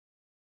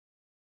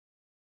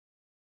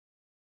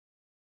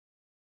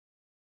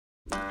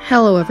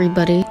Hello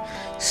everybody.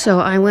 So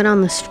I went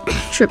on this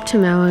trip to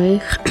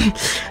Maui.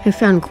 I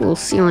found cool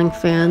ceiling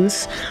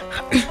fans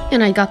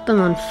and I got them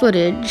on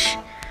footage,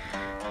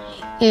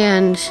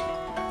 and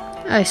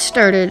I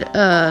started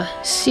a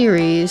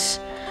series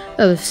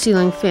of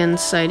ceiling fan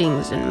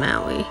sightings in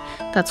Maui.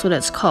 That's what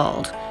it's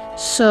called.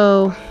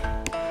 So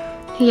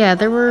yeah,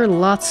 there were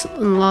lots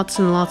and lots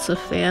and lots of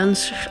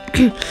fans.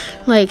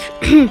 Like,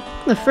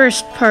 the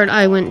first part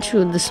I went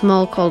to this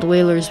mall called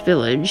Whalers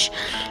Village.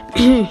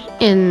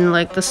 And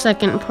like the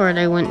second part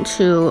I went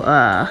to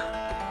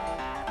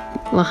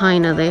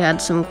Lahaina. They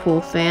had some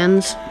cool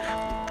fans.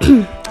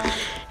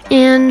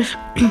 And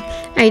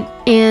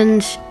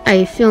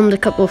I filmed a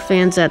couple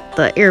fans at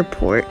the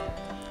airport,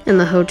 and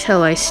the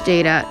hotel I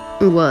stayed at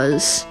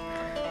was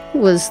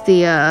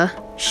the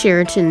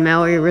Sheraton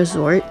Maui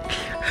Resort.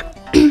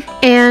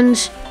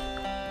 And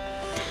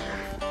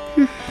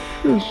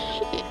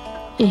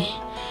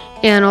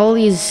all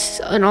these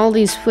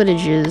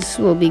footages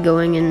will be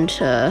going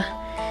into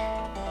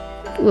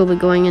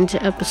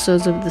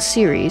episodes of the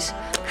series.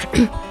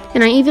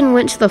 And I even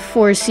went to the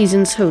Four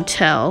Seasons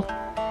Hotel,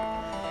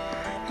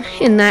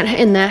 and that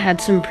had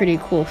some pretty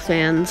cool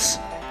fans.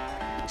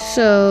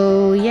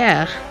 So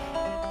yeah,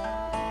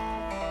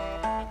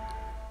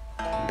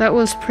 that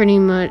was pretty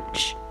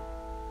much.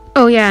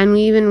 Oh yeah, and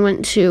we even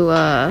went to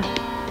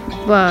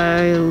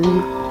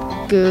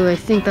Bailugu, I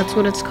think that's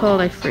what it's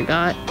called, I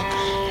forgot.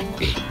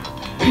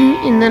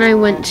 And then I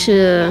went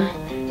to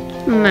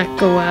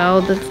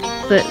Makawao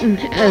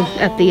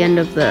at the end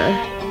of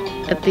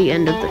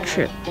the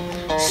trip.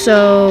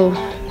 So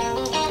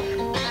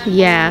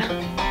yeah,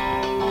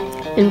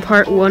 and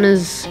part 1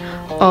 is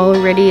all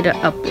ready to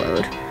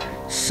upload.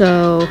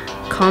 So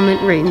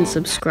comment, rate, and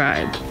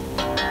subscribe.